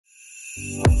I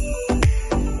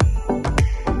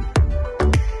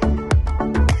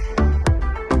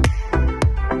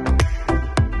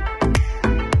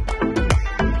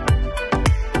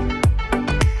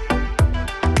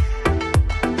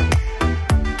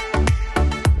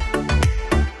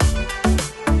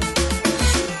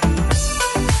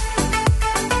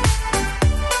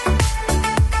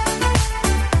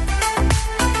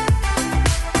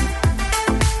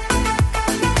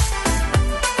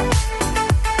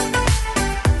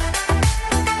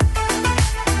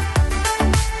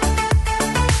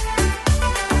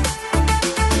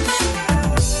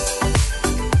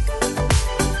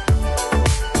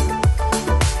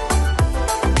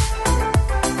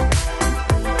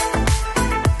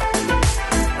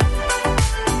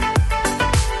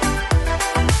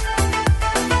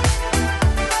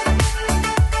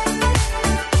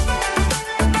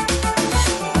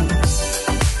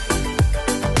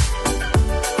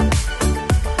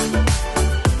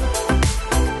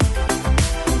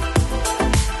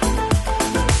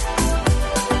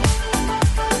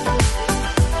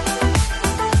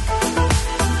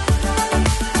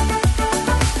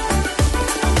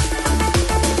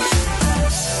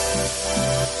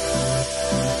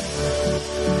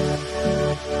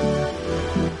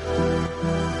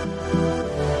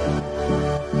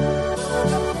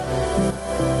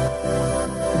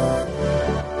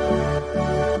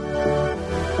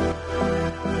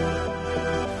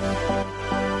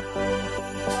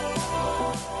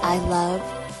love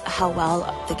how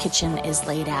well the kitchen is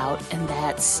laid out, and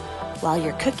that's while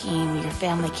you're cooking, your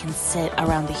family can sit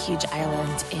around the huge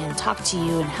island and talk to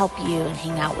you and help you and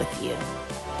hang out with you.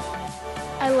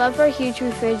 I love our huge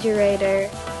refrigerator.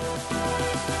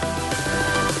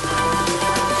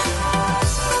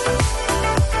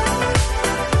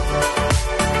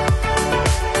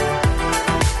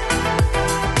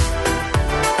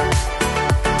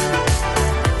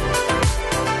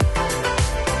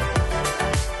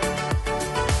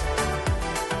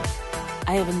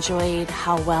 I have enjoyed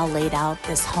how well laid out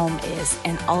this home is,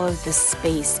 and all of this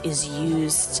space is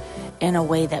used in a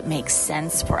way that makes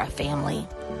sense for a family.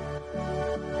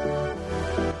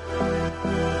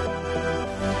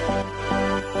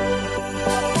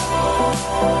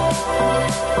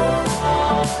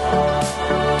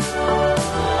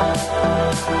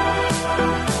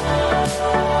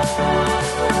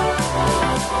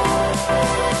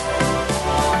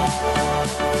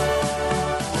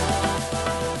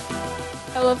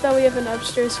 I love that we have an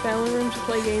upstairs family room to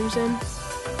play games in.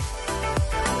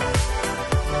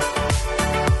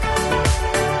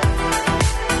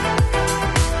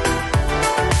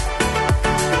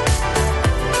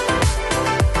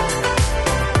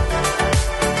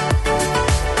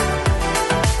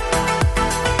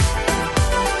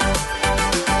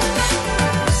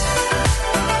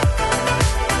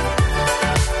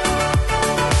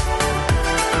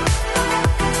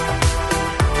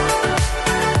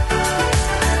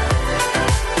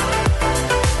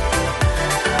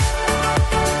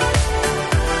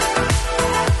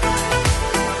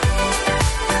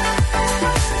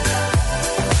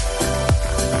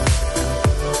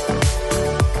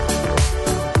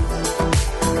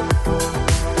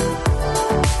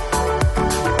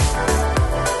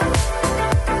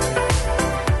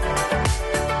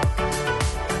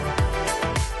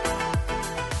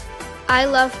 I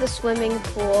love the swimming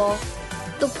pool.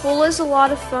 The pool is a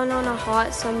lot of fun on a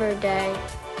hot summer day.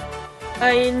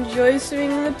 I enjoy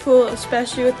swimming in the pool,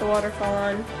 especially with the waterfall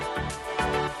on.